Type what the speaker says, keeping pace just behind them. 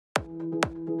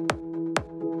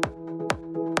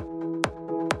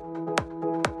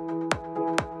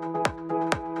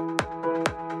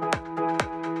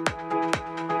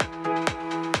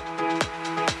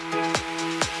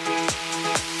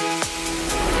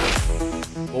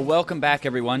Well, welcome back,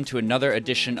 everyone, to another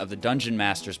edition of the Dungeon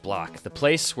Master's Block, the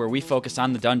place where we focus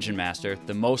on the Dungeon Master,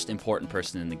 the most important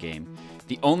person in the game.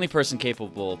 The only person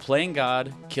capable of playing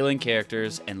God, killing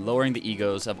characters, and lowering the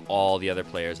egos of all the other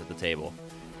players at the table.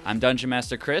 I'm Dungeon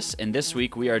Master Chris, and this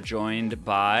week we are joined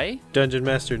by... Dungeon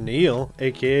Master Neil,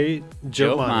 a.k.a.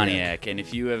 Joe Maniac. And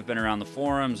if you have been around the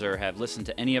forums or have listened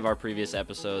to any of our previous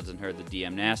episodes and heard the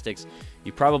DMnastics,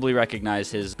 you probably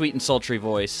recognize his sweet and sultry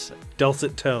voice.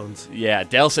 Dulcet tones. Yeah,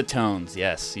 dulcet tones,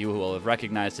 yes. You will have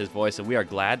recognized his voice, and we are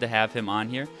glad to have him on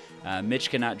here.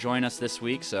 Mitch cannot join us this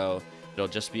week, so it'll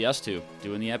just be us two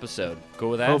doing the episode.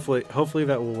 Cool with that? Hopefully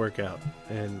that will work out.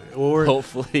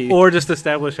 Or just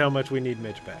establish how much we need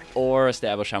Mitch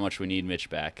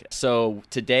back. So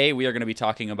today we are going to be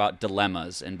talking about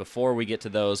dilemmas, and before we get to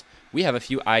those, we have a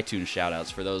few iTunes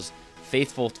shoutouts for those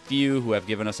faithful few who have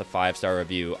given us a 5-star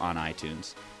review on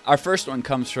iTunes. Our first one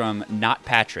comes from Not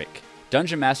Patrick.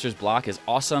 Dungeon Master's Block is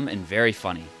awesome and very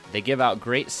funny. They give out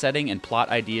great setting and plot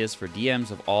ideas for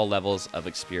DMs of all levels of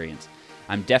experience.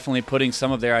 I'm definitely putting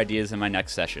some of their ideas in my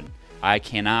next session. I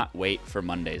cannot wait for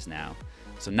Mondays now.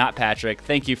 So Not Patrick,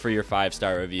 thank you for your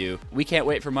 5-star review. We can't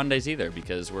wait for Mondays either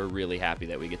because we're really happy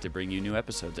that we get to bring you new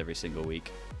episodes every single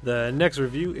week. The next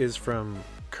review is from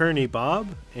Kearney Bob,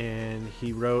 and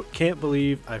he wrote, "Can't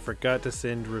believe I forgot to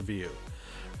send review.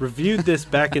 Reviewed this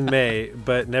back in May,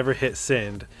 but never hit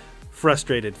send.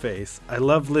 Frustrated face. I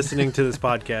love listening to this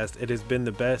podcast. It has been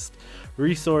the best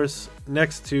resource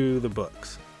next to the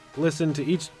books. Listen to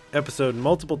each episode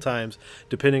multiple times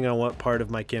depending on what part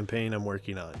of my campaign I'm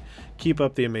working on. Keep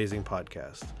up the amazing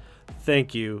podcast."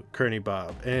 Thank you, Kearney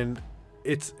Bob. And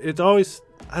it's always,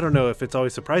 I don't know if it's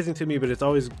always surprising to me, but it's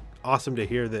always awesome to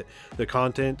hear that the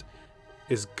content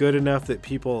is good enough that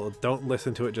people don't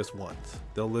listen to it just once.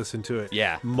 They'll listen to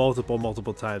it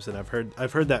multiple times, and I've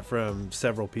heard that from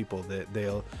several people that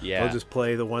they'll just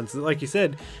play the ones that, like you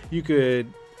said, you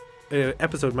could, an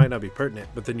episode might not be pertinent,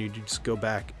 but then you just go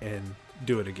back and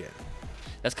do it again.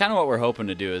 That's kind of what we're hoping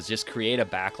to do, is just create a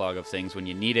backlog of things. When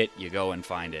you need it, you go and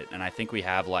find it. And I think we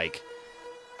have I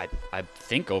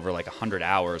think over 100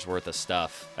 hours worth of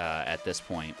stuff at this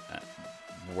point,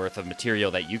 worth of material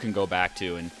that you can go back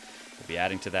to, and we'll be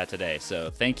adding to that today. So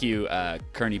thank you,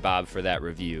 Kearney Bob, for that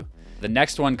review. The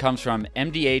next one comes from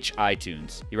MDH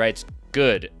iTunes. He writes,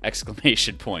 "Good!" !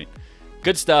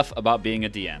 Good stuff about being a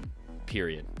DM.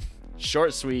 Period.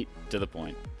 Short, sweet, to the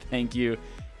point. Thank you,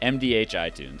 MDH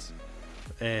iTunes.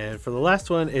 And for the last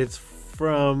one, it's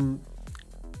from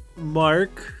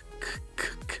Mark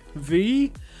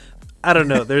V. I don't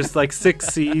know. There's 6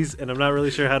 C's, and I'm not really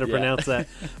sure how to pronounce that.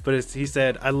 But he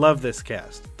said, "I love this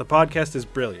cast. The podcast is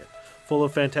brilliant, full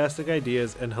of fantastic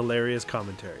ideas and hilarious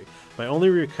commentary. My only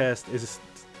request is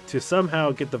to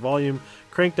somehow get the volume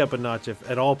cranked up a notch if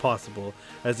at all possible,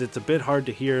 as it's a bit hard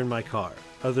to hear in my car.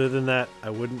 Other than that, I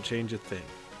wouldn't change a thing."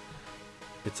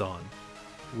 It's on.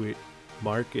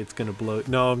 Mark, it's going to blow.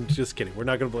 No, I'm just kidding. We're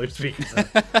not going to blow your speakers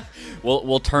up.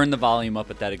 We'll turn the volume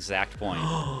up at that exact point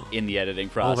in the editing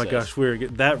process. Oh my gosh,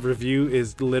 that review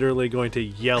is literally going to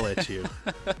yell at you.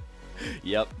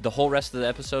 Yep. The whole rest of the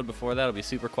episode before that will be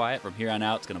super quiet. From here on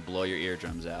out, it's going to blow your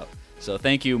eardrums out. So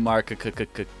thank you, Mark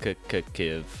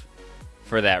Kiv,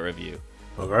 for that review.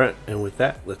 All right, and with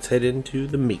that, let's head into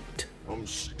the meat. I'm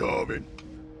starving.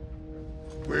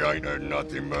 We ain't had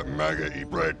nothing but maggoty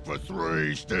bread for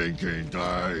 3 stinking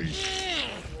days.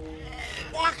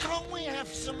 Why can't we have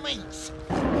some meat?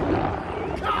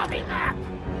 Carving up!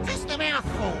 Just a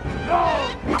mouthful!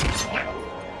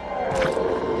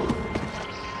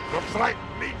 Looks like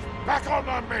meat's back on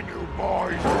the menu,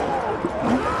 boys!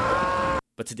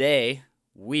 But today,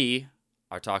 we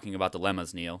are talking about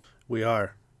dilemmas, Neil. We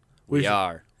are. We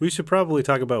are. We should probably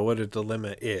talk about what a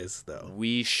dilemma is, though.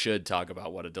 We should talk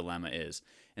about what a dilemma is.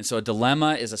 And so a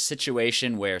dilemma is a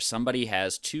situation where somebody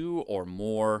has 2 or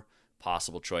more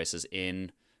possible choices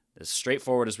in as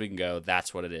straightforward as we can go.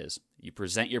 That's what it is. You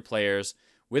present your players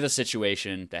with a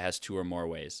situation that has 2 or more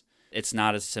ways. It's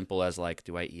not as simple as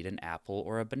do I eat an apple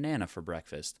or a banana for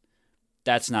breakfast?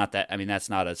 That's not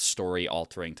a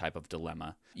story-altering type of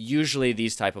dilemma. Usually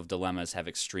these type of dilemmas have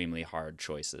extremely hard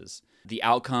choices. The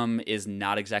outcome is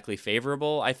not exactly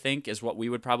favorable, I think, is what we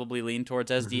would probably lean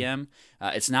towards as DM.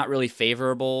 It's not really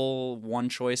favorable one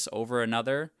choice over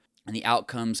another. And the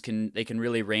outcomes can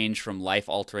really range from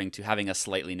life-altering to having a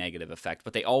slightly negative effect.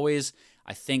 But they always,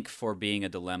 I think, for being a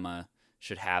dilemma,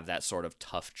 should have that sort of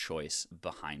tough choice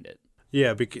behind it.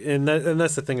 Yeah, and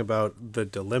that's the thing about the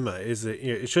dilemma, is that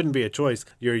it shouldn't be a choice.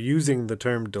 You're using the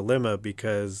term dilemma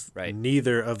because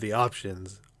neither of the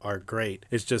options are great.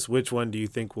 It's just which one do you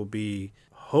think will be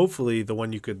hopefully the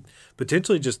one you could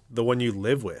potentially just the one you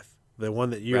live with the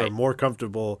one that you are Right. more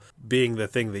comfortable being the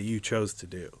thing that you chose to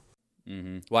do.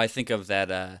 Well, I think of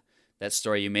that that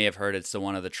story you may have heard. It's the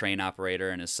one of the train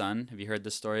operator and his son. Have you heard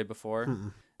this story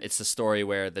before? It's the story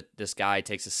where this guy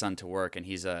takes his son to work, and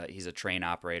he's a train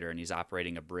operator, and he's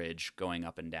operating a bridge going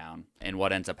up and down. And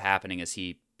what ends up happening is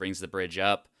he brings the bridge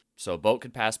up so a boat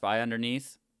could pass by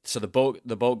underneath. So the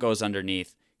boat goes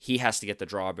underneath. He has to get the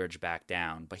drawbridge back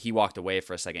down, but he walked away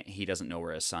for a second. He doesn't know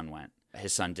where his son went.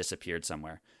 His son disappeared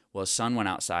somewhere. Well, his son went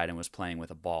outside and was playing with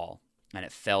a ball, and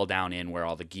it fell down in where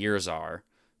all the gears are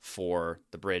for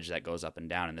the bridge that goes up and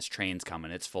down. And this train's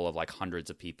coming. It's full of like hundreds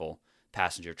of people,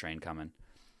 passenger train coming.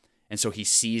 And so he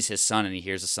sees his son, and he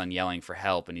hears his son yelling for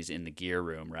help, and he's in the gear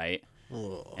room, right?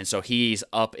 Oh. And so he's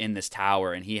up in this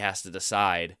tower, and he has to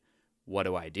decide, what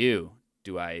do I do?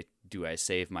 Do I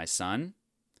save my son,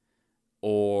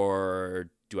 or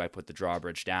do I put the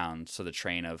drawbridge down so the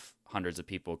train of hundreds of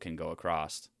people can go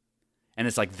across? And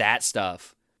it's like that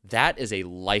stuff. That is a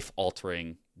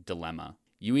life-altering dilemma.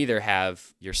 You either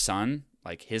have your son,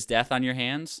 like his death on your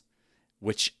hands,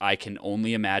 which I can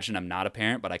only imagine. I'm not a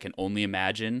parent, but I can only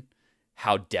imagine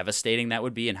how devastating that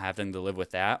would be and having to live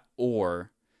with that,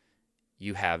 or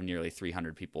you have nearly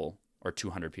 300 people or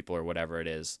 200 people or whatever it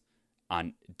is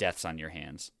on deaths on your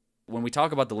hands. When we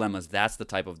talk about dilemmas, that's the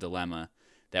type of dilemma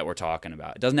that we're talking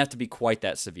about. It doesn't have to be quite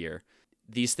that severe.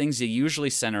 These things usually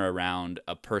center around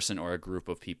a person or a group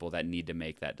of people that need to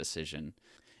make that decision.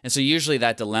 And so usually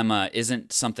that dilemma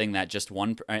isn't something that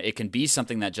it can be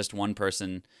something that just one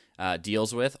person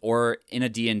deals with, or in a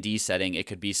D&D setting, it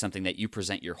could be something that you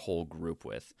present your whole group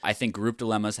with. I think group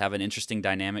dilemmas have an interesting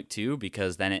dynamic too,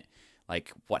 because then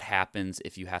what happens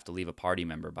if you have to leave a party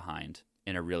member behind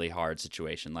in a really hard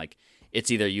situation? Like,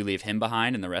 it's either you leave him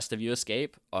behind and the rest of you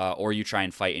escape, or you try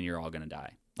and fight and you're all going to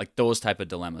die. Like those type of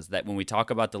dilemmas. That when we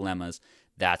talk about dilemmas,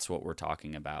 that's what we're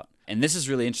talking about. And this is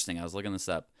really interesting. I was looking this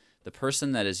up. The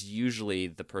person that is usually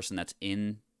the person that's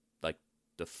in like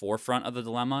the forefront of the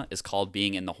dilemma is called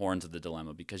being in the horns of the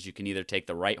dilemma, because you can either take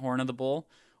the right horn of the bull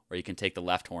or you can take the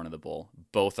left horn of the bull.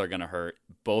 Both are going to hurt.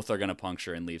 Both are going to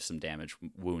puncture and leave some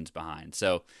wounds behind.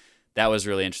 So that was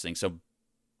really interesting. So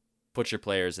put your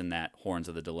players in that horns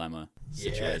of the dilemma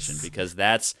situation, because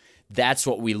that's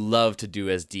what we love to do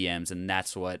as DMs, and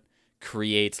that's what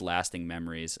creates lasting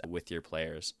memories with your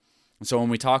players. And so when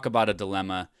we talk about a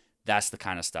dilemma, that's the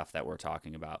kind of stuff that we're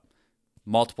talking about.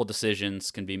 Multiple decisions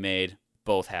can be made.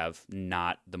 Both have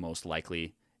not the most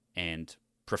likely and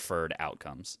preferred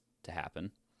outcomes to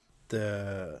happen.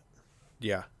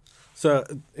 So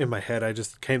in my head, I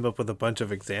just came up with a bunch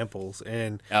of examples,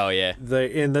 and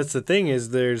and that's the thing is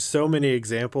there's so many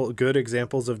good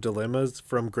examples of dilemmas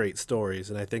from great stories,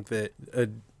 and I think that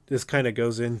this kind of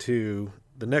goes into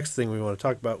the next thing we want to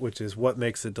talk about, which is what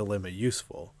makes a dilemma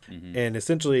useful. Mm-hmm. And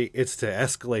essentially, it's to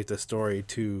escalate the story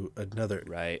to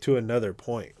another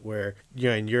point where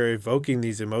and you're evoking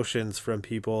these emotions from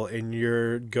people, and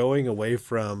you're going away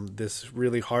from this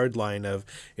really hard line of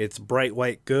it's bright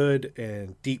white good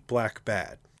and deep black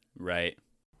bad. Right.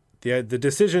 The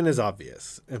decision is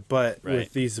obvious, but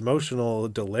with these emotional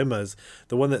dilemmas,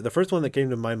 the first one that came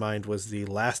to my mind was the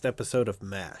last episode of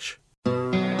MASH.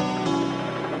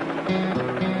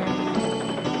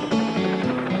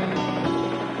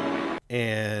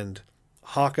 And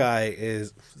Hawkeye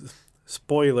is,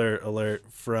 spoiler alert,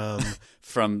 from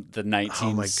the 1970s.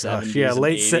 Oh my gosh! Yeah,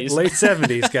 late 80s. late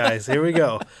 70s, guys. Here we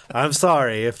go. I'm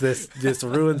sorry if this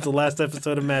ruins the last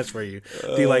episode of MASH for you.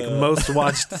 The most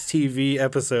watched TV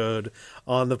episode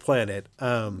on the planet.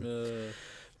 But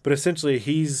essentially,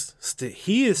 he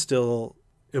is still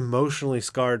emotionally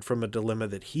scarred from a dilemma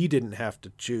that he didn't have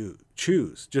to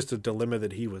choose, just a dilemma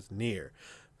that he was near.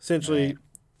 Essentially,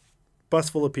 bus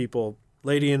full of people,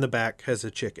 lady in the back has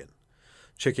a chicken.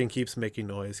 Chicken keeps making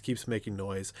noise,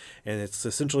 and it's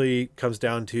essentially comes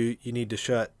down to you need to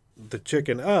shut the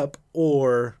chicken up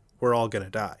or we're all going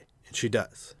to die. And she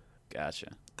does.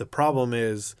 Gotcha. The problem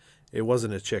is it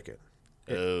wasn't a chicken.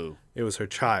 It was her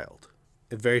child.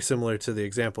 Very similar to the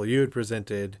example you had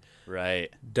presented.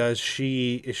 Right. Is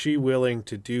she willing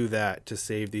to do that to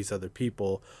save these other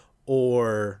people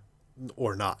or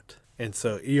not? And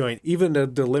so, even the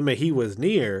dilemma he was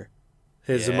near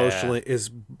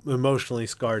emotionally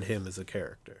scarred him as a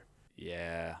character.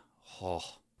 Yeah. Oh.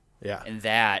 Yeah. And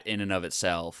that in and of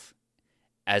itself,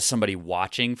 as somebody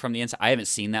watching from the inside, I haven't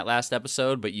seen that last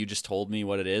episode, but you just told me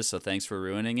what it is, so thanks for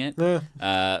ruining it. But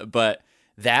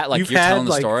that, you're telling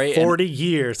the story. 40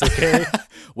 years, okay?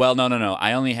 Well, no.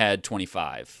 I only had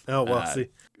 25. Oh, well, see.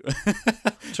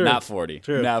 True. Not 40.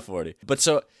 True. Not 40. But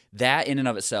so that in and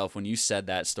of itself, when you said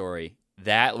that story,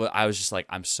 I was just like,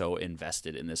 I'm so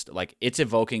invested in this. Like, it's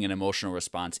evoking an emotional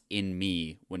response in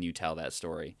me when you tell that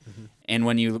story. And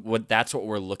that's what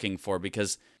we're looking for,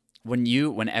 because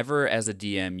whenever as a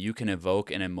DM you can evoke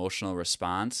an emotional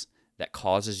response that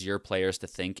causes your players to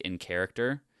think in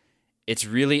character, it's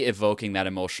really evoking that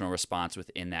emotional response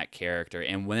within that character.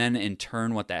 And then in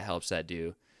turn, what that helps that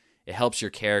do, it helps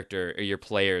your character or your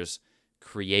players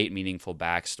create meaningful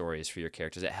backstories for your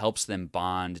characters. It helps them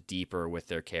bond deeper with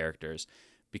their characters,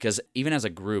 because even as a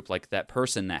group, like, that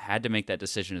person that had to make that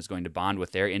decision is going to bond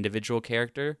with their individual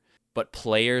character, but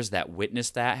players that witness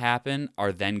that happen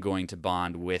are then going to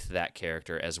bond with that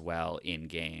character as well in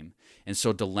game. And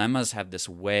so dilemmas have this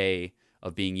way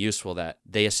of being useful that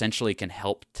they essentially can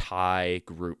help tie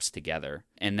groups together.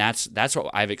 And that's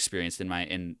what I've experienced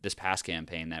in this past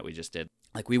campaign that we just did.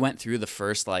 Like, we went through the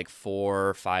first 4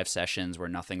 or 5 sessions where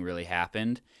nothing really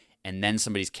happened, and then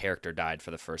somebody's character died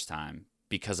for the first time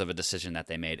because of a decision that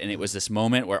they made. And it was this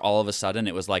moment where all of a sudden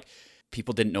it was like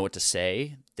people didn't know what to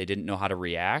say. They didn't know how to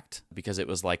react, because it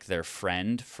was like their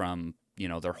friend from,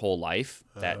 their whole life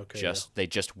that they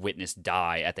just witnessed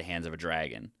die at the hands of a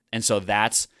dragon. And so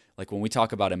that's like, when we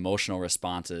talk about emotional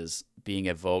responses being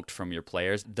evoked from your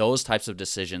players, those types of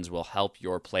decisions will help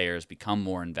your players become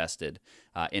more invested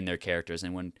in their characters.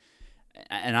 And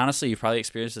honestly, you've probably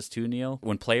experienced this too, Neil.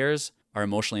 When players are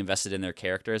emotionally invested in their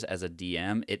characters as a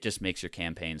DM, it just makes your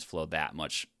campaigns flow that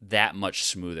much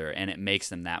smoother, and it makes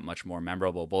them that much more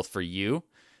memorable, both for you,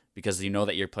 because you know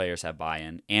that your players have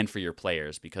buy-in, and for your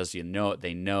players, because they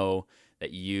know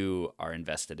that you are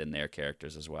invested in their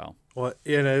characters as well. Well,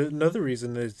 and another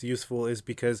reason that it's useful is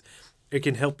because it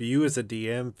can help you as a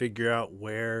DM figure out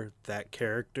where that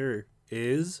character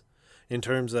is in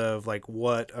terms of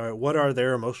what are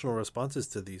their emotional responses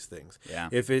to these things. Yeah.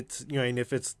 If it's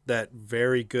if it's that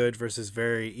very good versus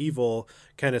very evil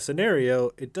kind of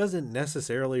scenario, it doesn't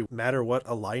necessarily matter what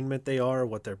alignment they are,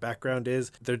 what their background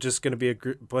is. They're just going to be a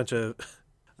bunch of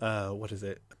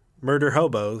murder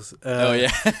hobos.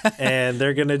 And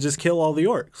they're going to just kill all the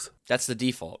orcs. That's the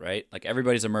default, right? Like,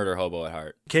 everybody's a murder hobo at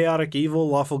heart. Chaotic evil,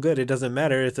 lawful good, it doesn't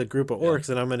matter. It's a group of orcs,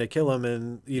 and I'm going to kill them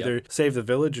and either save the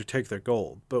village or take their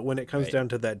gold. But when it comes down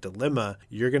to that dilemma,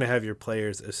 you're going to have your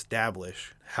players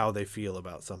establish how they feel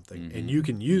about something. And you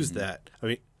can use that. I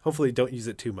mean, hopefully don't use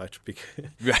it too much, because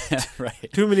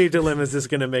right. too many dilemmas is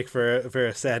going to make for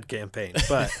a sad campaign.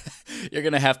 But you're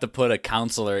going to have to put a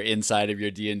counselor inside of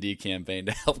your D&D campaign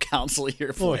to help counsel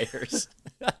your players.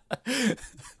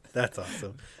 That's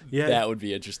awesome. Yeah, that would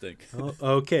be interesting. Oh,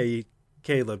 okay,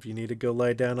 Caleb, you need to go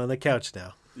lie down on the couch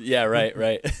now. Yeah, right.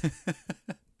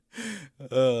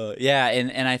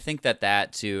 And I think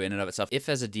that too, in and of itself, if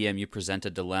as a DM you present a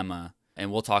dilemma,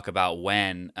 and we'll talk about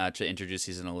when to introduce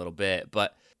these in a little bit,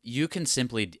 but you can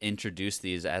simply introduce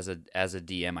these as a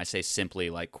DM. I say simply,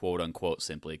 like, quote unquote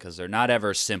simply, because they're not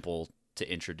ever simple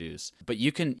to introduce. But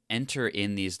you can enter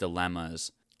in these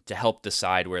dilemmas to help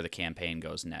decide where the campaign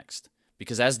goes next.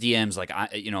 Because as DMs, like,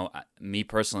 me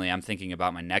personally, I'm thinking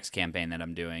about my next campaign that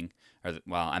I'm doing,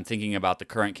 I'm thinking about the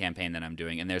current campaign that I'm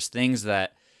doing, and there's things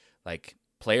that, like,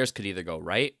 players could either go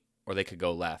right or they could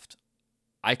go left.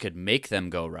 I could make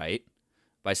them go right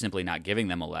by simply not giving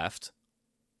them a left,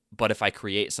 but if I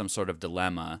create some sort of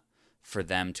dilemma for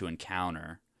them to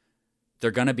encounter,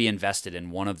 they're going to be invested in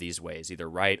one of these ways, either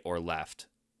right or left.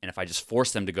 And if I just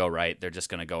force them to go right, they're just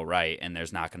going to go right, and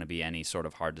there's not going to be any sort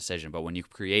of hard decision. But when you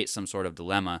create some sort of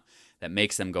dilemma that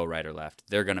makes them go right or left,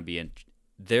 they're going to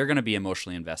be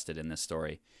emotionally invested in this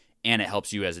story, and it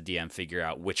helps you as a DM figure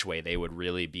out which way they would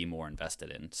really be more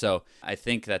invested in. So I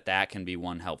think that can be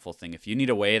one helpful thing. If you need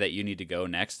a way that you need to go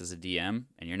next as a DM,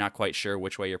 and you're not quite sure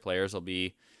which way your players will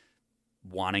be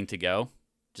wanting to go,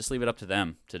 just leave it up to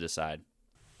them to decide.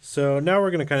 So now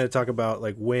we're going to kind of talk about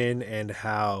when and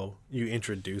how you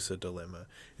introduce a dilemma.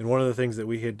 And one of the things that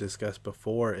we had discussed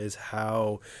before is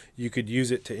how you could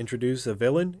use it to introduce a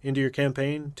villain into your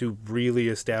campaign, to really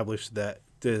establish that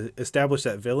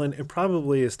villain, and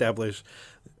probably establish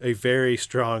a very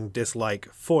strong dislike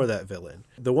for that villain.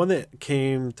 The one that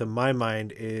came to my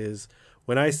mind is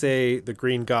when I say the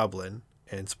Green Goblin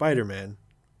and Spider-Man,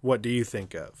 what do you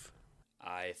think of?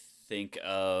 I think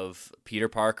of Peter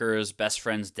Parker's best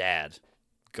friend's dad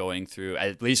going through,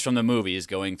 at least from the movies,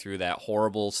 going through that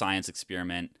horrible science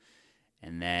experiment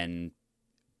and then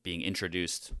being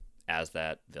introduced as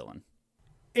that villain.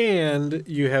 And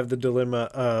you have the dilemma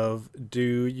of,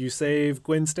 do you save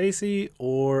Gwen Stacy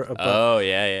or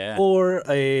a or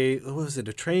a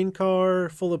train car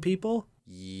full of people?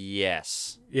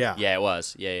 Yes. Yeah. Yeah, it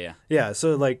was. Yeah. Yeah,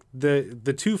 so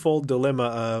the twofold dilemma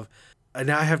of,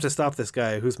 now I have to stop this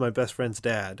guy who's my best friend's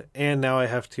dad, and now I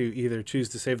have to either choose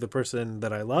to save the person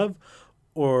that I love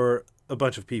or a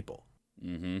bunch of people.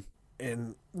 Mm-hmm.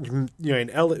 And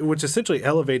which essentially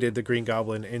elevated the Green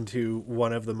Goblin into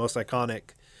one of the most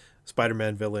iconic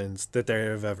Spider-Man villains that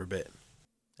there have ever been.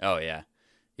 Oh yeah.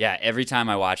 Yeah, every time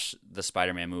I watch the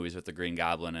Spider-Man movies with the Green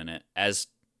Goblin in it, as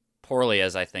poorly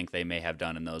as I think they may have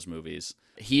done in those movies,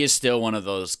 he is still one of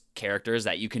those characters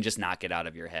that you can just not get out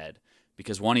of your head.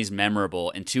 Because one, he's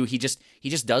memorable, and two, he just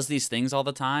does these things all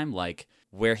the time, like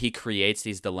where he creates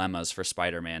these dilemmas for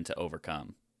Spider-Man to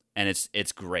overcome. And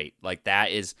it's great. Like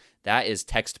that is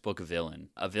textbook villain.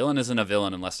 A villain isn't a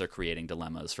villain unless they're creating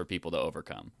dilemmas for people to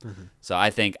overcome. Mm-hmm. So I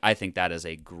think that is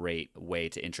a great way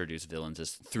to introduce villains,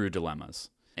 is through dilemmas.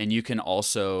 And you can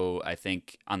also, I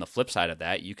think, on the flip side of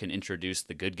that, you can introduce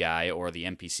the good guy or the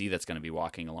NPC that's going to be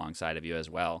walking alongside of you as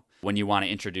well. When you want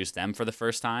to introduce them for the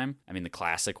first time, I mean, the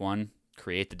classic one,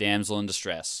 create the damsel in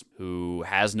distress who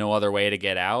has no other way to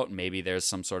get out. Maybe there's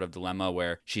some sort of dilemma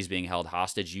where she's being held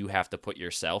hostage. You have to put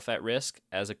yourself at risk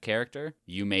as a character.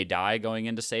 You may die going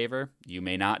in to save her. You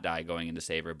may not die going in to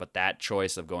save her, but that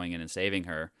choice of going in and saving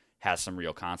her has some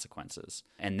real consequences.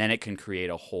 And then it can create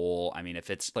a whole, I mean,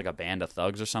 if it's like a band of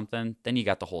thugs or something, then you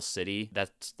got the whole city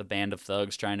that's the band of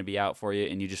thugs trying to be out for you,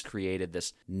 and you just created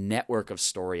this network of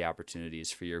story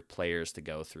opportunities for your players to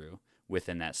go through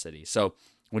within that city. So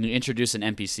when you introduce an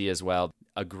NPC as well,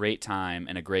 a great time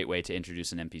and a great way to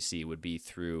introduce an NPC would be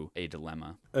through a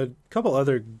dilemma. A couple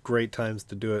other great times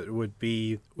to do it would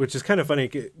be, which is kind of funny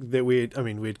that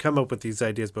we'd come up with these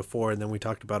ideas before and then we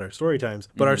talked about our story times,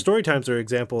 but our story times are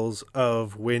examples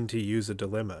of when to use a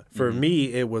dilemma. For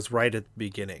me, it was right at the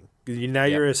beginning. Now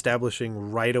you're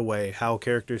establishing right away how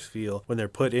characters feel when they're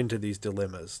put into these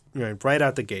dilemmas, right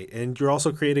out the gate. And you're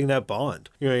also creating that bond.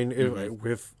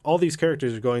 If all these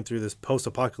characters are going through this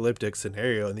post-apocalyptic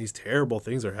scenario and these terrible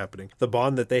things are happening, the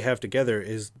bond that they have together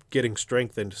is getting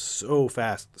strengthened so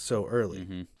fast, so early.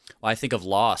 Mm-hmm. Well, I think of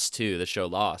Lost, too, the show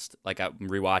Lost. Like, I'm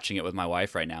rewatching it with my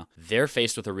wife right now. They're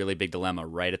faced with a really big dilemma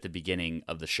right at the beginning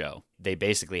of the show. They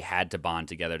basically had to bond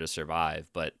together to survive.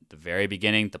 But the very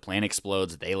beginning, the plane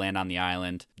explodes. They land on the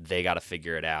island. They got to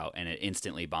figure it out. And it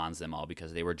instantly bonds them all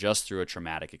because they were just through a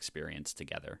traumatic experience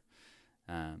together.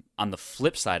 On the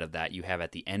flip side of that, you have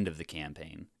at the end of the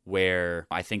campaign, where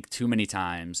I think too many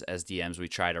times as DMs we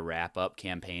try to wrap up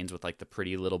campaigns with like the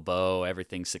pretty little bow,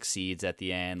 everything succeeds at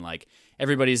the end, like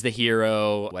everybody's the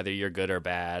hero, whether you're good or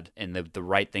bad, and the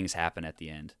right things happen at the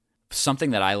end.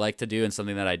 Something that I like to do and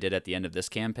something that I did at the end of this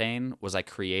campaign was I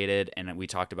created, and we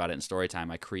talked about it in Storytime,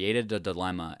 I created a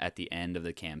dilemma at the end of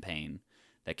the campaign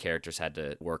that characters had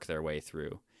to work their way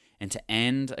through. And to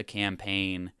end a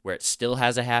campaign where it still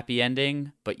has a happy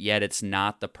ending, but yet it's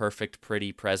not the perfect,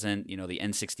 pretty present, the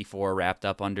N64 wrapped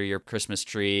up under your Christmas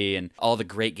tree and all the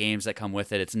great games that come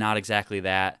with it. It's not exactly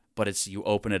that, but you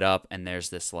open it up and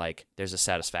there's this there's a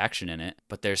satisfaction in it,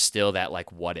 but there's still that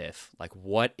what if? Like,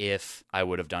 what if I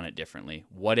would have done it differently?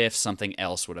 What if something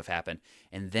else would have happened?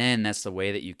 And then that's the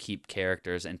way that you keep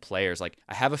characters and players. Like,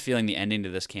 I have a feeling the ending to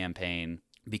this campaign,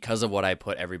 because of what I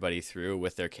put everybody through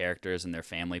with their characters and their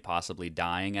family possibly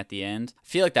dying at the end, I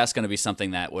feel like that's going to be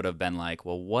something that would have been like,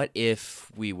 well, what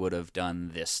if we would have done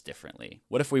this differently?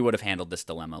 What if we would have handled this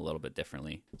dilemma a little bit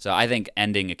differently? So I think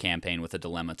ending a campaign with a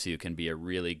dilemma too can be a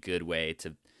really good way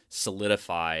to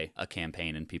solidify a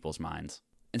campaign in people's minds.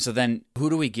 And so then who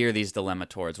do we gear these dilemma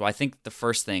towards? Well, I think the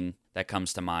first thing that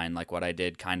comes to mind, like what I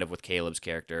did kind of with Caleb's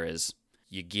character, is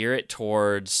you gear it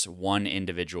towards one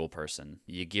individual person.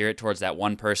 You gear it towards that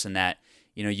one person that,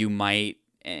 you might,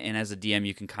 and as a DM,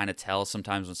 you can kind of tell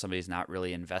sometimes when somebody's not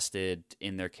really invested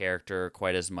in their character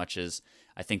quite as much as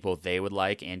I think both they would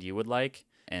like and you would like.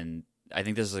 And I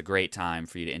think this is a great time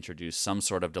for you to introduce some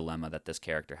sort of dilemma that this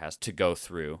character has to go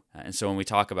through. And so when we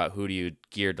talk about who do you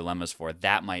gear dilemmas for,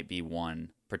 that might be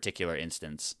one particular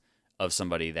instance of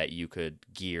somebody that you could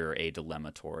gear a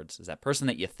dilemma towards, is that person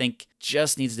that you think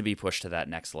just needs to be pushed to that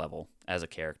next level as a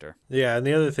character. Yeah, and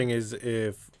the other thing is,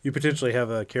 if you potentially have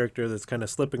a character that's kind of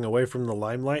slipping away from the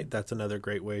limelight, that's another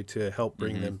great way to help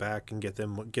bring them back and get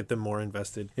them more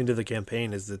invested into the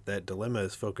campaign, is that dilemma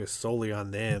is focused solely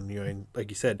on them. And like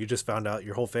you said, you just found out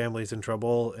your whole family's in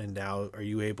trouble, and now are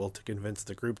you able to convince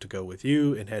the group to go with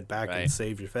you and head back and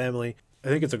save your family? I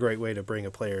think it's a great way to bring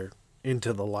a player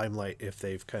into the limelight if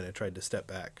they've kind of tried to step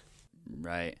back.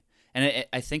 Right. And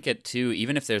I think it too,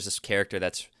 even if there's this character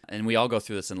and we all go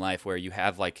through this in life, where you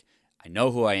have I know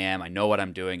who I am, I know what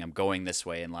I'm doing, I'm going this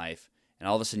way in life, and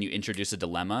all of a sudden you introduce a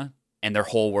dilemma, and their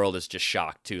whole world is just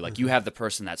shocked too. Like you have the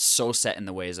person that's so set in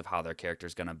the ways of how their character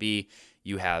is going to be.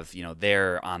 You have,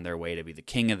 they're on their way to be the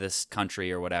king of this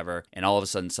country or whatever, and all of a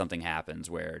sudden something happens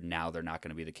where now they're not going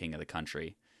to be the king of the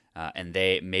country. And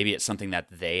maybe it's something that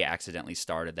they accidentally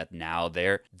started, that now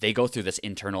they go through this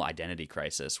internal identity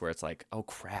crisis where it's like, oh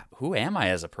crap, who am I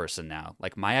as a person now?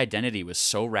 Like my identity was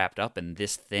so wrapped up in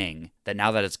this thing that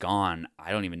now that it's gone,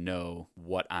 I don't even know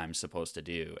what I'm supposed to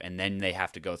do. And then they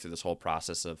have to go through this whole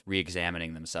process of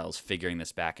re-examining themselves, figuring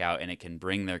this back out, and it can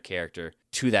bring their character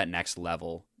to that next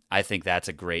level. I think that's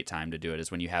a great time to do it,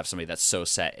 is when you have somebody that's so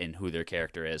set in who their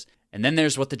character is. And then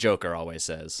there's what the Joker always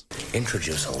says.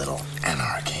 Introduce a little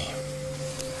anarchy.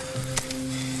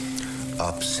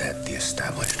 Upset the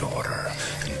established order,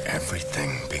 and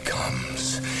everything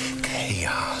becomes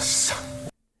chaos.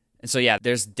 And so, yeah,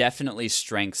 there's definitely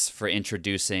strengths for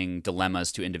introducing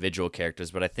dilemmas to individual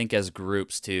characters, but I think as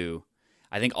groups, too,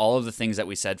 I think all of the things that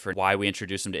we said for why we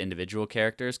introduce them to individual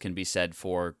characters can be said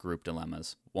for group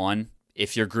dilemmas. One,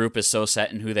 if your group is so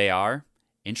set in who they are,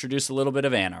 introduce a little bit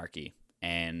of anarchy,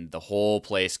 and the whole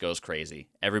place goes crazy.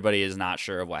 Everybody is not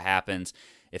sure of what happens.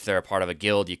 If they're a part of a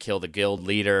guild, you kill the guild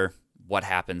leader. What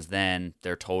happens then?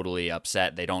 They're totally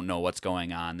upset. They don't know what's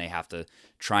going on. They have to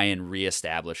try and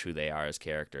reestablish who they are as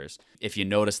characters. If you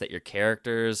notice that your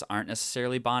characters aren't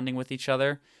necessarily bonding with each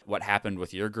other, what happened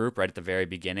with your group right at the very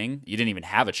beginning, you didn't even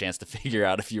have a chance to figure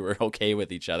out if you were okay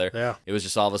with each other. Yeah. It was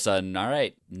just all of a sudden, all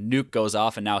right, nuke goes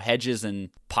off, and now hedges and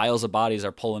piles of bodies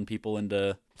are pulling people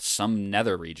into some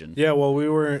nether region. Yeah, well,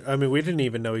 we didn't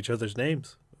even know each other's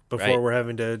names before Right. we're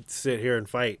having to sit here and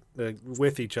fight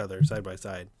with each other side by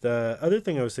side. The other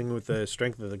thing I was thinking with the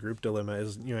strength of the group dilemma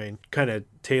is, kind of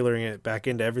tailoring it back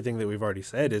into everything that we've already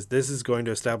said, is this is going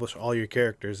to establish all your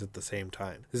characters at the same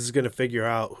time. This is going to figure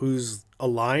out who's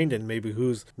aligned and maybe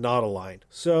who's not aligned.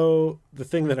 So the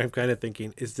thing that I'm kind of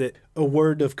thinking is that a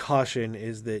word of caution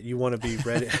is that you want to be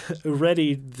ready,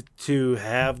 ready to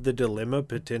have the dilemma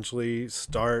potentially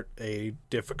start a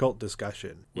difficult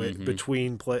discussion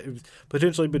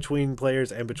potentially between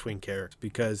players and between characters,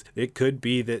 because it could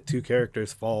be that two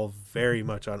characters fall very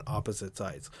much on opposite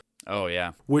sides. Oh,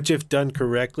 yeah. Which, if done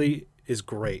correctly, is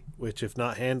great. Which, if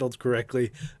not handled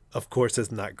correctly, of course,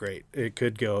 is not great. It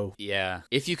could go. Yeah.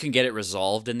 If you can get it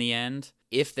resolved in the end,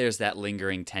 if there's that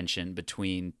lingering tension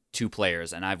between two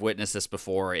players, and I've witnessed this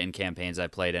before in campaigns I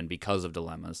played in because of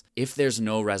dilemmas, if there's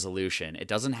no resolution, it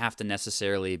doesn't have to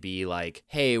necessarily be like,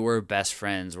 hey, we're best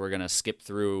friends, we're going to skip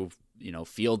through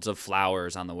fields of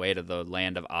flowers on the way to the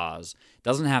land of Oz. It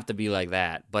doesn't have to be like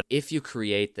that. But if you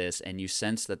create this and you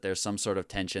sense that there's some sort of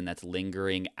tension that's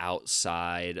lingering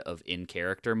outside of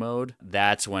in-character mode,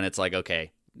 that's when it's like,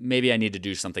 okay, maybe I need to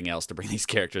do something else to bring these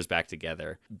characters back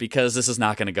together, because this is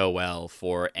not going to go well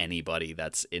for anybody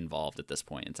that's involved at this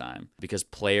point in time, because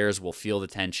players will feel the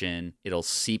tension. It'll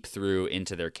seep through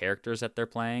into their characters that they're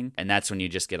playing. And that's when you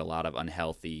just get a lot of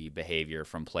unhealthy behavior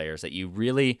from players that you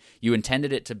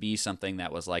intended it to be something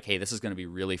that was like, hey, this is going to be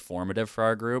really formative for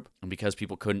our group. And because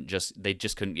people couldn't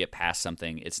get past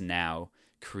something, it's now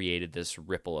created this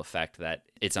ripple effect that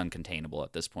it's uncontainable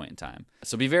at this point in time.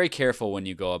 So be very careful when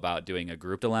you go about doing a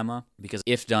group dilemma, because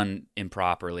if done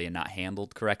improperly and not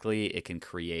handled correctly, it can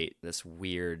create this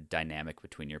weird dynamic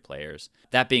between your players.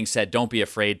 That being said, don't be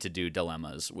afraid to do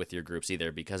dilemmas with your groups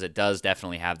either, because it does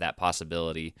definitely have that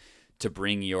possibility to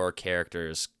bring your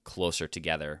characters closer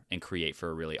together and create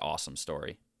for a really awesome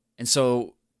story. And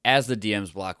so as the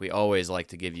DM's block, we always like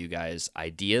to give you guys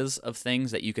ideas of things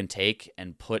that you can take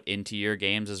and put into your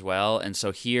games as well. And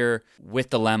so here with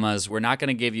dilemmas, we're not going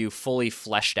to give you fully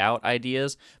fleshed out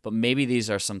ideas, but maybe these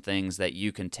are some things that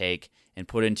you can take and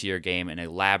put into your game and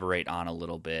elaborate on a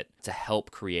little bit to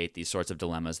help create these sorts of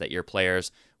dilemmas that your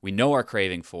players, we know, are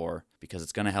craving for, because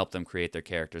it's going to help them create their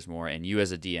characters more. And you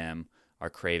as a DM are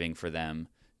craving for them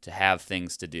to have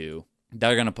things to do that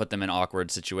are going to put them in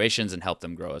awkward situations and help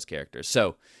them grow as characters.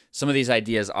 So some of these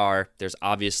ideas are, there's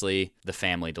obviously the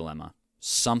family dilemma.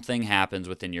 Something happens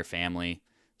within your family,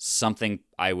 something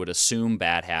I would assume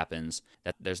bad happens,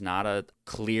 that there's not a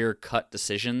clear-cut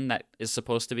decision that is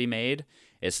supposed to be made.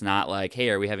 It's not like, hey,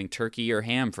 are we having turkey or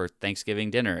ham for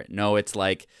Thanksgiving dinner? No, it's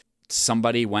like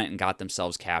somebody went and got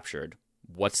themselves captured.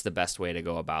 What's the best way to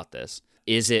go about this?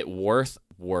 Is it worth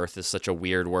is such a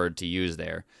weird word to use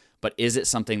there. But is it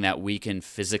something that we can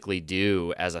physically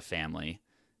do as a family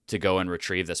to go and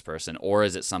retrieve this person? Or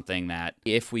is it something that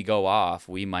if we go off,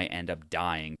 we might end up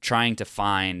dying trying to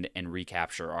find and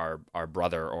recapture our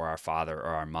brother or our father or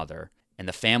our mother? And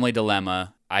the family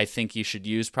dilemma, I think you should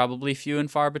use probably few and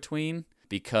far between,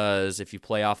 because if you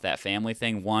play off that family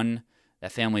thing, one,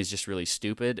 that family is just really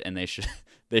stupid and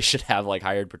they should have like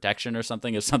hired protection or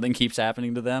something if something keeps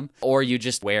happening to them. Or you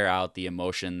just wear out the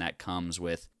emotion that comes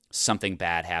with something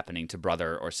bad happening to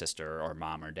brother or sister or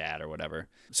mom or dad or whatever.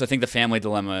 So I think the family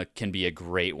dilemma can be a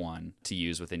great one to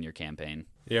use within your campaign.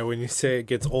 Yeah, when you say it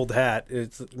gets old hat,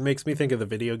 it makes me think of the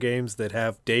video games that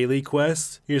have daily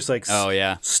quests. You're just like, Oh,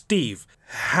 yeah. Steve,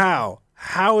 how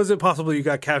is it possible you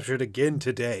got captured again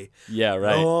today? Yeah,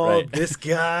 right. Oh, right. this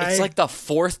guy. It's like the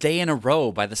 4th day in a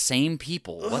row by the same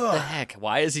people. What the heck?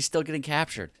 Why is he still getting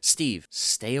captured? Steve,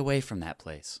 stay away from that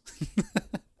place.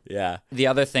 Yeah. The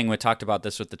other thing, we talked about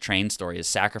this with the train story, is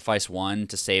sacrifice one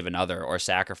to save another, or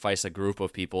sacrifice a group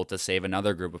of people to save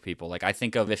another group of people. Like, I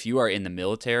think of if you are in the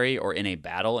military or in a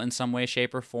battle in some way,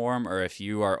 shape, or form, or if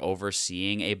you are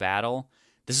overseeing a battle,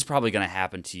 this is probably going to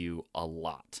happen to you a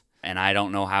lot. And I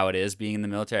don't know how it is being in the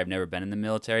military. I've never been in the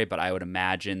military, but I would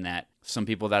imagine that some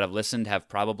people that have listened have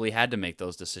probably had to make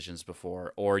those decisions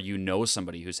before, or you know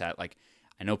somebody who's had, like,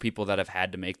 I know people that have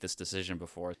had to make this decision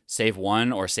before. Save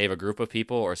one, or save a group of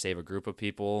people, or save a group of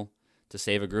people to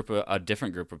save a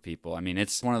different group of people. I mean,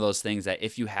 it's one of those things that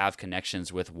if you have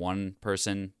connections with one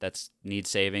person that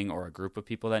needs saving or a group of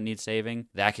people that need saving,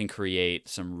 that can create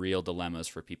some real dilemmas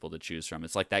for people to choose from.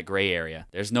 It's like that gray area.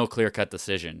 There's no clear-cut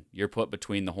decision. You're put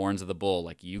between the horns of the bull.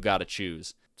 Like, you got to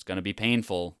choose. It's going to be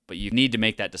painful, but you need to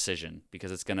make that decision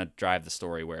because it's going to drive the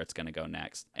story where it's going to go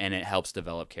next. And it helps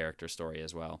develop character story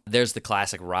as well. There's the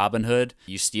classic Robin Hood.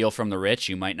 You steal from the rich.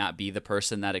 You might not be the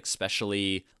person that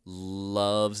especially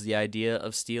loves the idea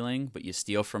of stealing, but you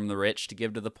steal from the rich to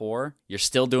give to the poor. You're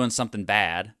still doing something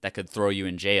bad that could throw you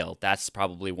in jail. That's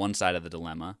probably one side of the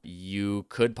dilemma. You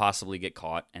could possibly get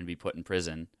caught and be put in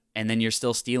prison. And then you're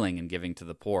still stealing and giving to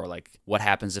the poor. Like, what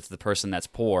happens if the person that's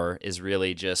poor is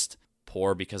really just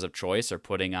poor because of choice, or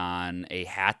putting on a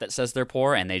hat that says they're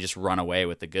poor and they just run away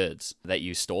with the goods that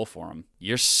you stole for them?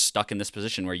 You're stuck in this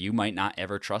position where you might not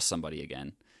ever trust somebody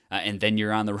again. And then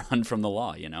you're on the run from the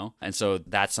law, you know? And so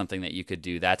that's something that you could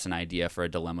do. That's an idea for a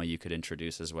dilemma you could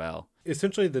introduce as well.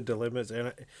 Essentially, the dilemmas,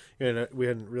 and we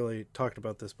hadn't really talked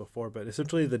about this before, but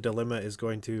essentially the dilemma is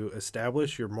going to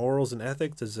establish your morals and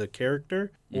ethics as a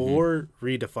character or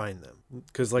redefine them.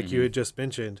 Because like you had just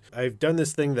mentioned, I've done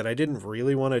this thing that I didn't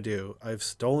really want to do. I've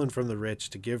stolen from the rich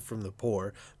to give from the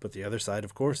poor. But the other side,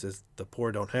 of course, is the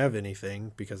poor don't have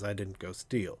anything because I didn't go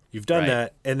steal. You've done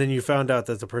that, and then you found out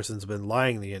that the person's been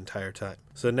lying the entire time.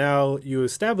 So now you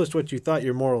established what you thought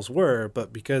your morals were,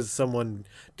 but because someone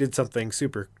did something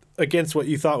super against what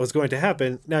you thought was going to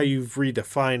happen, now you've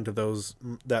redefined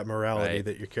that morality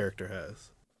that your character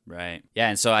has. Right. Yeah,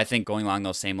 and so I think going along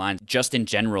those same lines, just in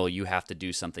general, you have to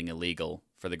do something illegal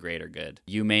for the greater good.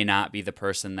 You may not be the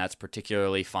person that's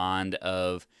particularly fond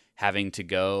of having to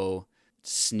go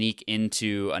sneak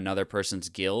into another person's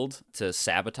guild to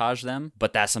sabotage them,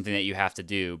 but that's something that you have to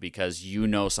do because you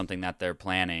know something that they're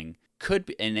planning could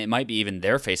be, and it might be even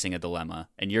they're facing a dilemma,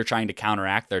 and you're trying to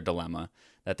counteract their dilemma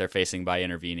that they're facing by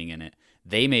intervening in it.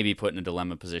 They may be put in a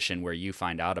dilemma position where you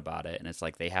find out about it, and it's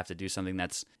like they have to do something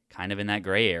that's kind of in that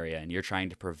gray area, and you're trying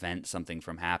to prevent something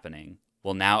from happening.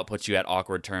 Well, now it puts you at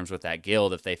awkward terms with that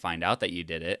guild if they find out that you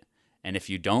did it, and if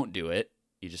you don't do it,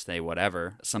 you just say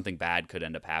whatever, something bad could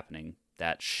end up happening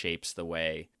that shapes the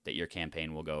way that your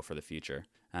campaign will go for the future.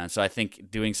 So I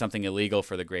think doing something illegal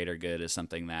for the greater good is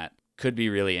something that could be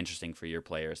really interesting for your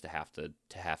players to have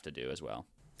to do as well.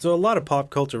 So a lot of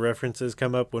pop culture references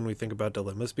come up when we think about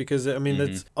dilemmas because, I mean,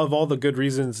 that's of all the good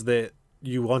reasons that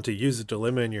you want to use a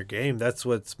dilemma in your game, that's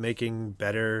what's making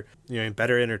better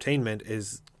entertainment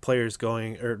is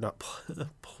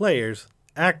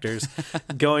actors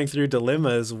going through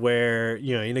dilemmas where,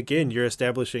 and again, you're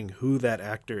establishing who that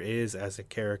actor is as a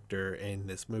character in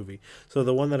this movie. So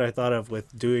the one that I thought of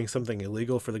with doing something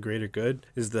illegal for the greater good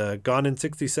is the Gone in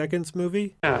 60 Seconds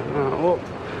movie. Yeah, well,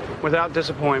 without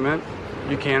disappointment,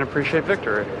 you can't appreciate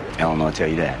victory. Ellen will tell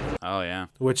you that. Oh, yeah.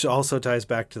 Which also ties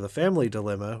back to the family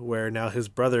dilemma where now his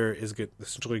brother is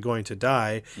essentially going to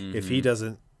die if he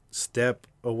doesn't step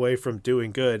away from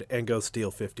doing good and go steal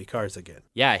 50 cars again.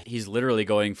 Yeah, he's literally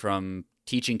going from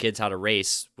teaching kids how to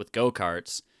race with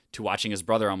go-karts to watching his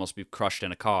brother almost be crushed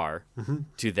in a car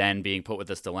to then being put with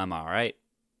this dilemma. All right,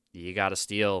 you got to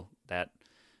steal that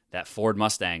Ford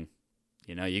Mustang.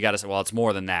 You got to say, well, it's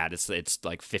more than that. It's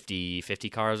like 50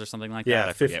 cars or something like that.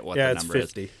 I forget what the number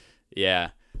is. 50. Yeah,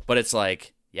 but it's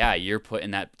like, yeah, you're put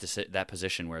in that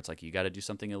position where it's like you got to do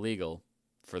something illegal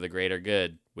for the greater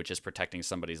good, which is protecting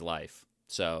somebody's life.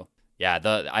 So, yeah,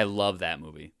 I love that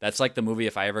movie. That's like the movie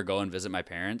if I ever go and visit my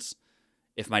parents,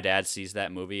 if my dad sees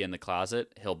that movie in the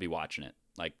closet, he'll be watching it.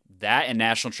 Like that and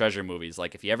National Treasure movies.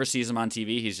 Like if he ever sees them on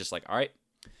TV, he's just like, all right,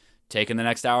 taking the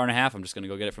next hour and a half, I'm just going to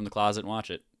go get it from the closet and watch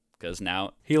it. because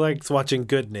now He likes watching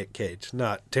good Nick Cage,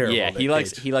 not terrible. yeah,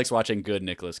 Nick he likes watching good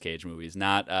Nicolas Cage movies,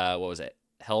 not what was it?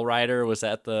 Hellrider, was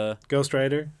that the Ghost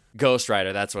Rider. Ghost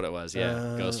Rider? That's what it was.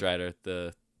 Yeah, Ghost Rider.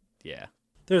 Yeah.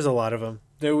 There's a lot of them.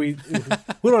 We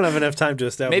don't have enough time to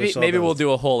establish. Maybe we'll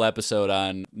do a whole episode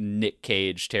on Nick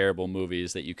Cage terrible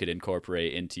movies that you could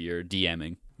incorporate into your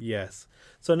DMing. Yes.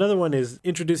 So another one is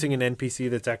introducing an NPC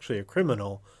that's actually a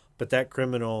criminal, but that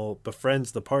criminal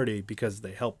befriends the party because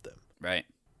they helped them. Right.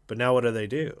 But now what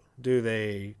do? Do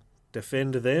they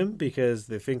defend them because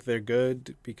they think they're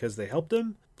good because they helped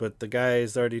them? But the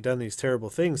guy's already done these terrible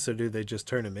things, so do they just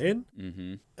turn him in?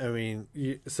 Mm-hmm. I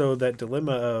mean, so that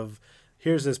dilemma of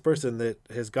here's this person that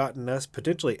has gotten us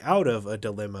potentially out of a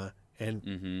dilemma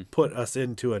and put us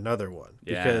into another one.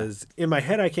 Yeah. Because in my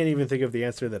head, I can't even think of the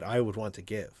answer that I would want to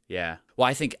give. Yeah. Well,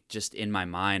 I think just in my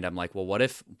mind, I'm like, well, what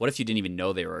if you didn't even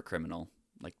know they were a criminal?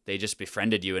 Like they just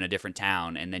befriended you in a different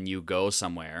town, and then you go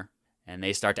somewhere and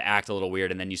they start to act a little weird,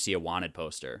 and then you see a wanted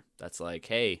poster. That's like,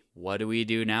 hey, what do we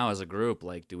do now as a group?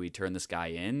 Like, do we turn this guy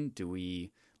in? Do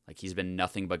we, like, he's been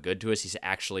nothing but good to us. He's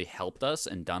actually helped us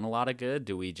and done a lot of good.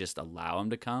 Do we just allow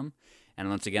him to come? And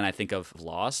once again, I think of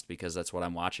Lost because that's what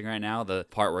I'm watching right now. The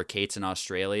part where Kate's in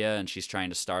Australia and she's trying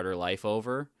to start her life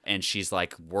over. And she's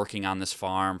like working on this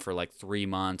farm for like 3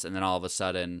 months. And then all of a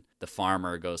sudden, the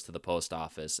farmer goes to the post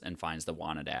office and finds the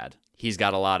wanted ad. He's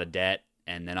got a lot of debt.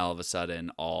 And then all of a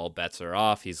sudden, all bets are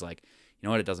off. He's like, you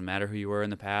know what? It doesn't matter who you were in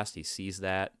the past. He sees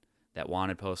that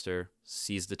wanted poster,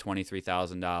 sees the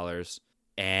 $23,000.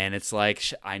 And it's like,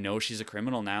 I know she's a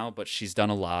criminal now, but she's done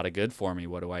a lot of good for me.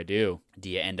 What do I do? Do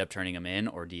you end up turning him in,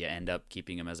 or do you end up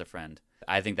keeping him as a friend?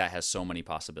 I think that has so many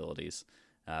possibilities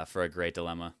for a great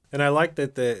dilemma. And I like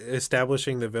that the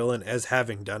establishing the villain as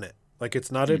having done it. Like,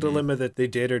 it's not a dilemma that they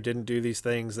did or didn't do these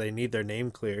things. They need their name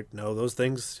cleared. No, those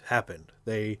things happened.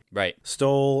 They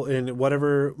stole, and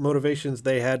whatever motivations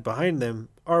they had behind them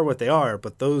are what they are.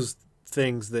 But those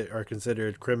things that are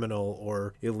considered criminal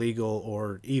or illegal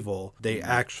or evil, they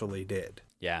actually did.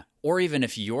 Yeah. Or even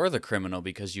if you're the criminal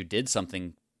because you did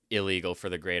something illegal for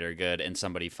the greater good and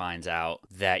somebody finds out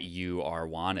that you are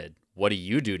wanted, what do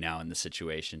you do now in the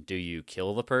situation? Do you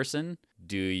kill the person?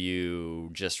 Do you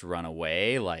just run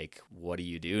away? Like, what do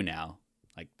you do now?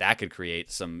 Like, that could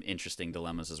create some interesting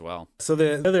dilemmas as well. So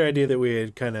the other idea that we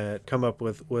had kind of come up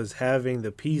with was having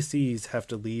the PCs have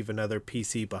to leave another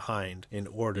PC behind in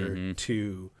order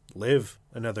to live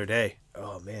another day.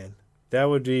 Oh, man. That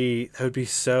would be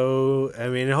so, I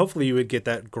mean, hopefully you would get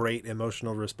that great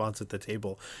emotional response at the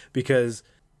table, because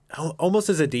almost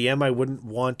as a DM, I wouldn't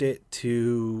want it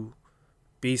to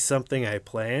be something I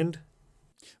planned.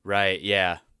 Right,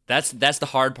 yeah. That's the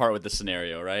hard part with the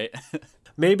scenario, right?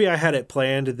 Maybe I had it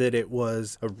planned that it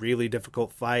was a really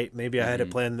difficult fight. Maybe I had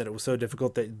it planned that it was so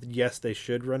difficult that, yes, they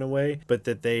should run away, but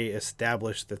that they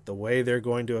established that the way they're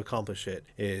going to accomplish it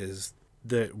is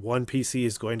that one PC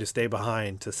is going to stay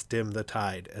behind to stem the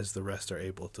tide as the rest are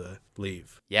able to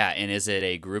leave. Yeah, and is it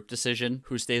a group decision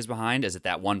who stays behind? Is it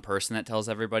that one person that tells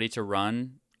everybody to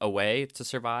run away to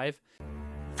survive?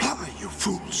 Fly, you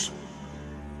fools!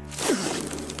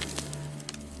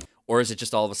 Or is it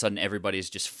just all of a sudden everybody's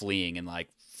just fleeing and like,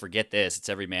 forget this, it's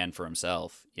every man for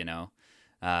himself, you know?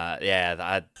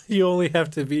 You only have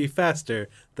to be faster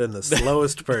than the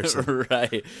slowest person.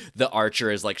 Right. The archer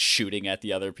is like shooting at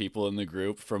the other people in the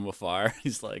group from afar.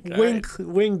 He's like,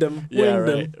 winged them.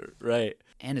 Yeah, right.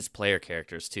 And his player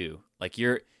characters too. Like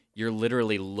you're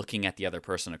literally looking at the other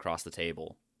person across the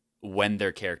table when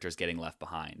their character's getting left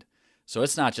behind. So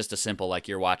it's not just a simple, like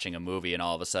you're watching a movie and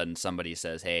all of a sudden somebody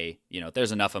says, hey, you know,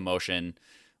 there's enough emotion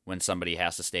when somebody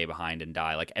has to stay behind and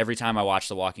die. Like every time I watch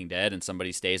The Walking Dead and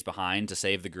somebody stays behind to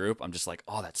save the group, I'm just like,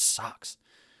 oh, that sucks.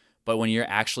 But when you're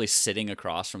actually sitting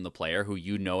across from the player who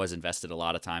you know has invested a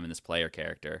lot of time in this player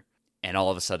character, and all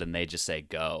of a sudden they just say,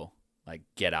 go, like,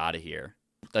 get out of here.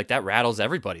 Like that rattles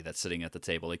everybody that's sitting at the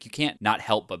table. Like you can't not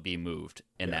help but be moved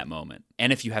in that moment.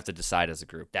 And if you have to decide as a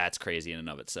group, that's crazy in and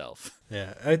of itself.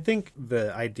 Yeah, I think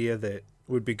the idea that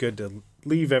would be good to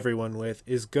leave everyone with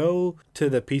is go to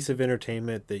the piece of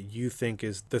entertainment that you think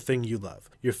is the thing you love.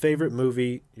 Your favorite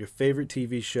movie, your favorite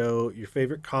TV show, your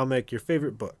favorite comic, your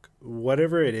favorite book,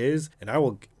 whatever it is. And I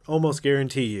will almost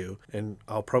guarantee you, and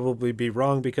I'll probably be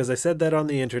wrong because I said that on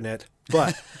the internet,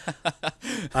 but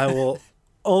I will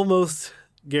almost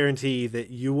guarantee that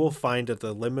you will find a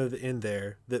dilemma in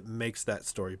there that makes that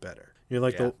story better. You know,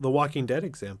 like the Walking Dead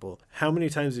example. How many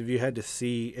times have you had to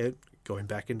see it, going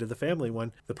back into the family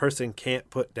one, the person can't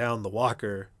put down the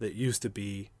walker that used to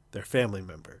be their family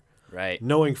member. Right.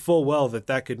 Knowing full well that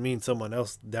that could mean someone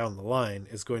else down the line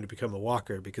is going to become a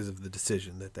walker because of the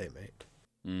decision that they made.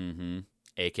 Mm-hmm.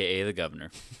 aka the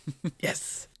governor.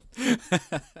 Yes.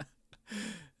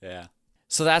 Yeah.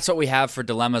 So that's what we have for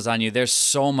Dilemmas on You. There's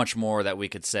so much more that we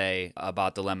could say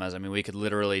about dilemmas. I mean, we could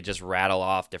literally just rattle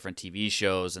off different TV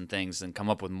shows and things and come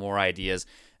up with more ideas.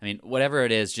 I mean, whatever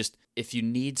it is, just if you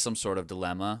need some sort of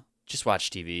dilemma, just watch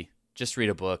TV. Just read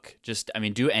a book.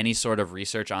 Do any sort of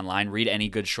research online. Read any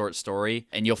good short story,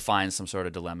 and you'll find some sort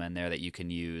of dilemma in there that you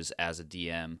can use as a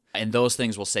DM. And those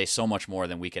things will say so much more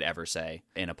than we could ever say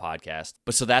in a podcast.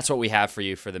 But so that's what we have for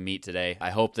you for the meet today.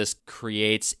 I hope this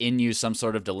creates in you some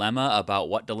sort of dilemma about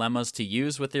what dilemmas to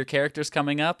use with your characters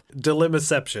coming up.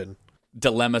 Dilemmaception.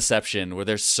 Dilemmaception, where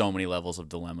there's so many levels of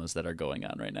dilemmas that are going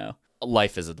on right now.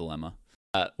 Life is a dilemma.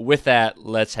 With that,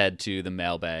 let's head to the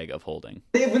mailbag of holding.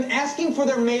 They've been asking for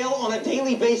their mail on a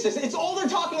daily basis. It's all they're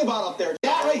talking about up there.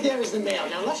 That right there is the mail.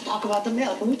 Now let's talk about the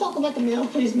mail. Can we talk about the mail,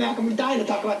 please, Mac? I'm dying to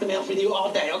talk about the mail for you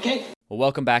all day, okay? Well,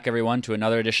 welcome back, everyone, to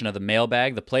another edition of the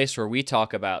Mailbag, the place where we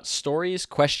talk about stories,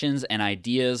 questions, and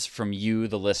ideas from you,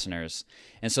 the listeners.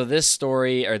 And so this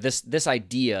story, or this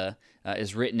idea,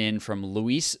 is written in from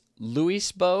Louisbo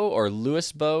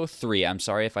 3. I'm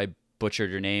sorry if I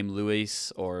butchered your name,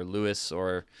 Louis or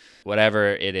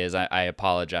whatever it is. I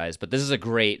apologize. But this is a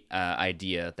great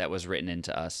idea that was written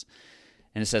into us.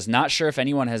 And it says, not sure if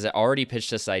anyone has already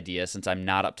pitched this idea since I'm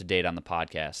not up to date on the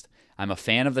podcast. I'm a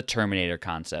fan of the Terminator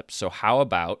concept. So how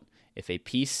about if the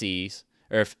PCs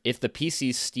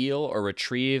steal or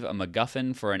retrieve a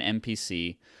MacGuffin for an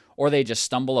NPC, or they just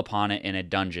stumble upon it in a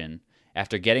dungeon.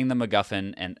 After getting the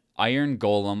MacGuffin, an iron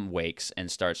golem wakes and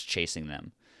starts chasing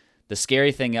them. The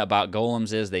scary thing about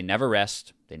golems is they never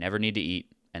rest, they never need to eat,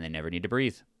 and they never need to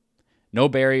breathe. No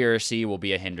barrier or sea will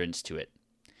be a hindrance to it.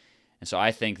 And so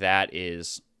I think that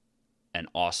is an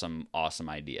awesome, awesome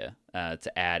idea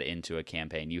to add into a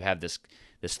campaign. You have this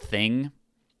thing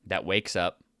that wakes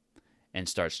up and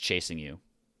starts chasing you.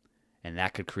 And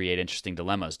that could create interesting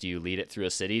dilemmas. Do you lead it through a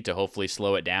city to hopefully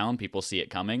slow it down? People see it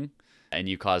coming, and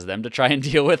you cause them to try and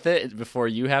deal with it before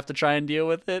you have to try and deal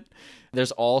with it.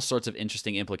 There's all sorts of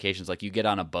interesting implications. Like you get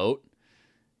on a boat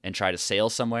and try to sail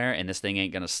somewhere, and this thing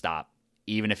ain't going to stop,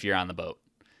 even if you're on the boat.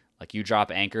 Like you drop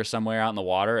anchor somewhere out in the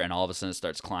water, and all of a sudden it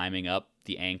starts climbing up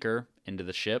the anchor into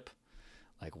the ship.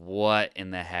 Like, what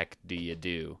in the heck do you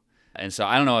do? And so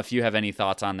I don't know if you have any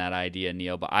thoughts on that idea,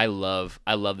 Neil, but I love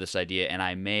this idea, and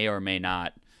I may or may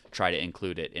not try to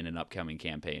include it in an upcoming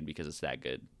campaign because it's that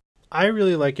good. I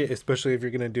really like it, especially if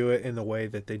you're going to do it in a way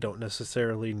that they don't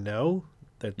necessarily know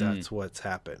that that's what's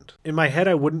happened. In my head,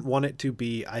 I wouldn't want it to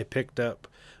be I picked up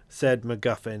said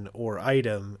MacGuffin or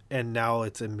item and now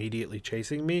it's immediately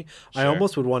chasing me. Sure. I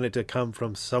almost would want it to come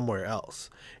from somewhere else.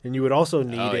 And you would also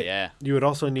need you would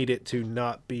also need it to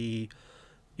not be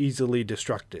easily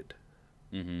destructed.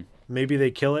 Mm-hmm. Maybe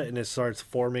they kill it and it starts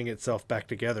forming itself back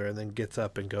together and then gets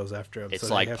up and goes after him. It's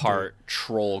so like part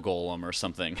troll golem or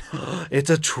something. It's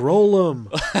a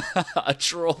trollum. A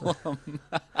trollum.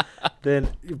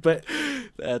 But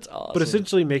that's awesome. But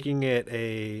essentially making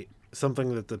it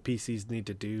something that the PCs need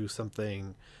to do,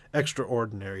 something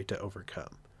extraordinary to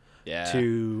overcome. Yeah.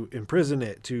 To imprison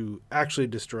it, to actually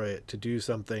destroy it, to do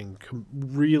something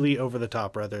really over the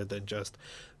top rather than just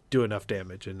do enough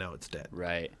damage and now it's dead.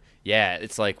 Right. Yeah,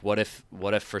 it's like what if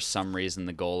for some reason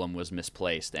the golem was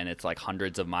misplaced and it's like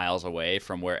hundreds of miles away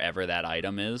from wherever that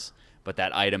item is, but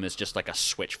that item is just like a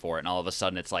switch for it, and all of a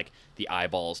sudden it's like the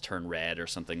eyeballs turn red or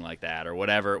something like that, or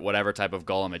whatever type of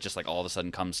golem, it just like all of a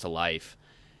sudden comes to life.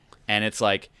 And it's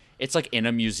like in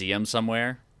a museum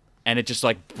somewhere, and it just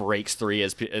like breaks free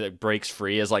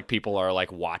as like people are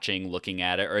like watching, looking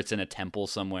at it, or it's in a temple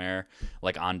somewhere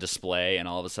like on display, and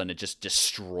all of a sudden it just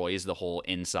destroys the whole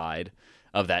inside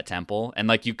of that temple. And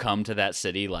like you come to that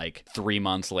city like 3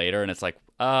 months later and it's like,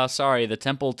 sorry, the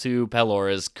temple to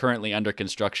Pelor is currently under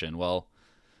construction. Well,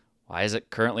 why is it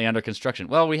currently under construction?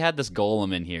 Well, we had this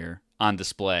golem in here on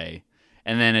display,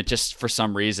 and then it just for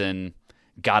some reason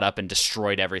got up and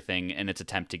destroyed everything in its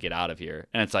attempt to get out of here.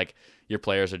 And it's like your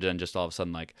players are then just all of a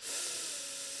sudden like,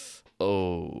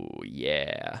 oh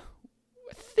yeah,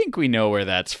 I think we know where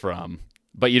that's from.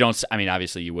 But you don't, I mean,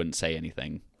 obviously you wouldn't say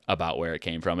anything about where it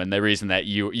came from, and the reason that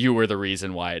you were the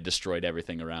reason why it destroyed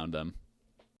everything around them.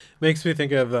 Makes me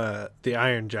think of the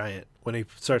Iron Giant when he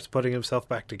starts putting himself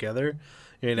back together,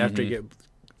 and after he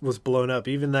was blown up.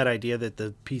 Even that idea that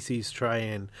the PCs try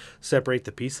and separate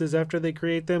the pieces after they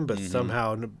create them, but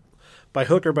somehow by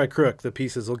hook or by crook, the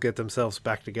pieces will get themselves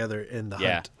back together, and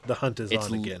the hunt is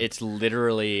on again. It's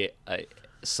literally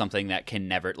something that can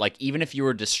never, like, even if you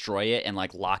were to destroy it and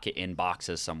like lock it in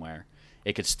boxes somewhere,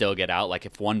 it could still get out. Like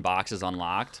if one box is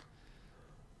unlocked,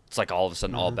 it's like all of a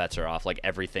sudden all bets are off. Like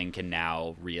everything can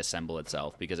now reassemble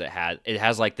itself because it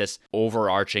has like this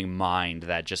overarching mind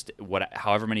that just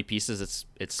however many pieces it's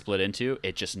split into,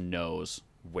 it just knows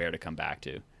where to come back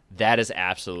to. That is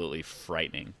absolutely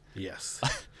frightening. Yes.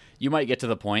 You might get to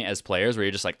the point as players where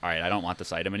you're just like, all right, I don't want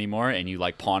this item anymore, and you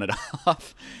like pawn it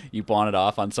off. You pawn it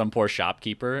off on some poor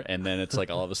shopkeeper, and then it's like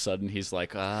all of a sudden he's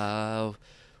like,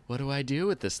 what do I do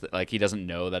with this? Like he doesn't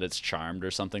know that it's charmed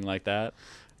or something like that.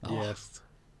 Yes.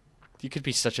 You could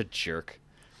be such a jerk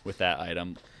with that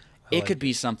item. It could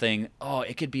be something.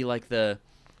 It could be like a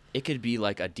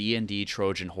D&D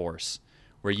Trojan horse,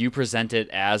 where you present it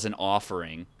as an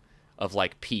offering of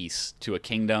like peace to a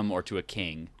kingdom or to a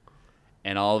king.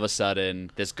 And all of a sudden,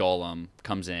 this golem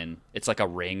comes in. It's like a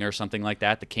ring or something like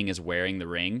that. The king is wearing the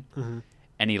ring,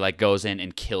 and he like goes in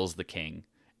and kills the king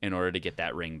in order to get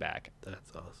that ring back.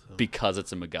 That's awesome. Because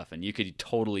it's a MacGuffin. You could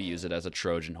totally use it as a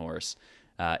Trojan horse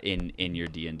in your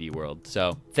D&D world.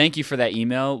 So thank you for that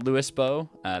email, Louis Bo.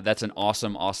 That's an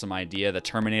awesome idea. The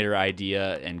Terminator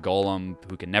idea and golem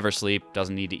who can never sleep,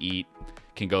 doesn't need to eat,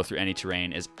 can go through any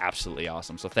terrain is absolutely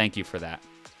awesome. So thank you for that.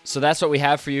 So that's what we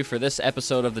have for you for this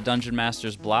episode of the Dungeon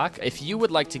Masters Block. If you would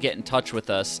like to get in touch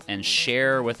with us and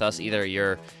share with us either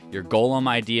your golem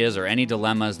ideas or any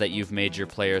dilemmas that you've made your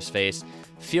players face,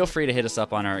 feel free to hit us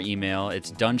up on our email.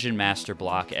 It's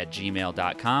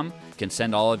dungeonmasterblock@gmail.com. You can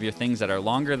send all of your things that are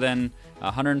longer than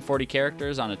 140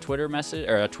 characters on a Twitter message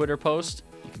or a Twitter post.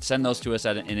 You can send those to us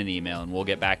in an email, and we'll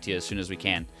get back to you as soon as we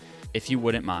can. If you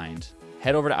wouldn't mind,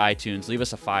 head over to iTunes, leave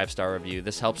us a 5-star review.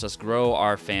 This helps us grow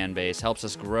our fan base, helps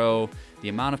us grow the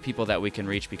amount of people that we can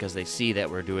reach because they see that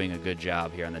we're doing a good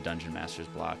job here on the Dungeon Masters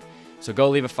Block. So go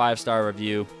leave a 5-star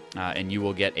review, and you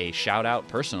will get a shout-out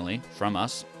personally from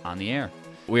us on the air.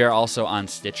 We are also on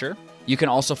Stitcher. You can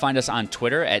also find us on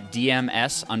Twitter at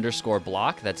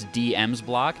DMS_block. That's DM's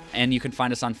block. And you can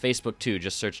find us on Facebook too.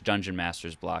 Just search Dungeon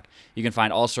Masters Block. You can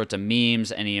find all sorts of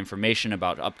memes, any information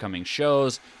about upcoming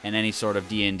shows, and any sort of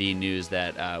D&D news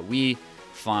that we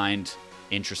find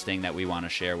interesting that we want to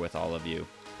share with all of you.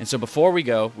 And so before we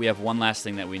go, we have one last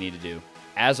thing that we need to do.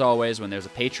 As always, when there's a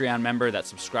Patreon member that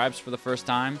subscribes for the first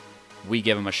time, we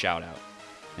give them a shout out.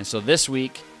 And so this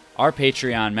week, our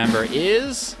Patreon member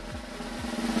is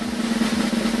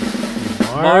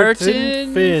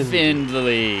Martin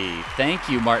Findley. Thank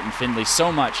you, Martin Findley,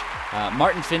 so much.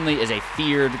 Martin Findley is a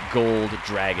feared gold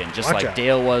dragon, just like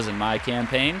Dale was in my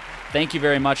campaign. Thank you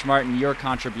very much, Martin. Your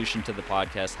contribution to the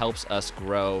podcast helps us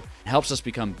grow, helps us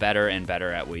become better and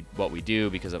better at what we do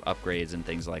because of upgrades and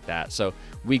things like that. So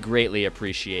we greatly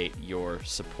appreciate your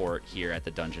support here at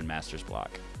the Dungeon Masters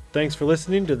Block. Thanks for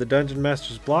listening to the Dungeon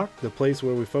Masters Block, the place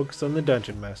where we focus on the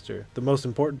Dungeon Master, the most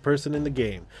important person in the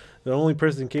game, the only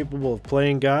person capable of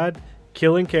playing God,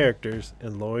 killing characters,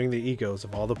 and lowering the egos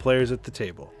of all the players at the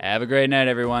table. Have a great night,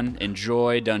 everyone.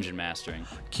 Enjoy Dungeon Mastering.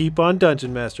 Keep on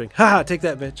Dungeon Mastering. Haha, take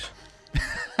that, bitch.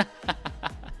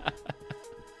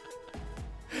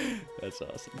 That's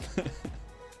awesome.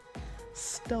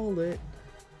 Stole it.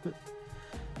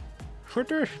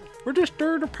 We're just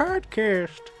doing a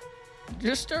podcast.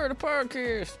 Just start a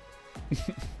podcast.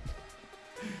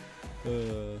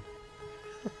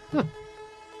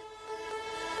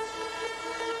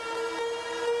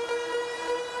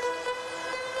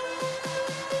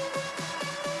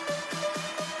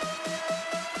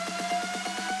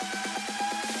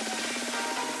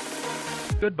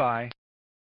 Goodbye.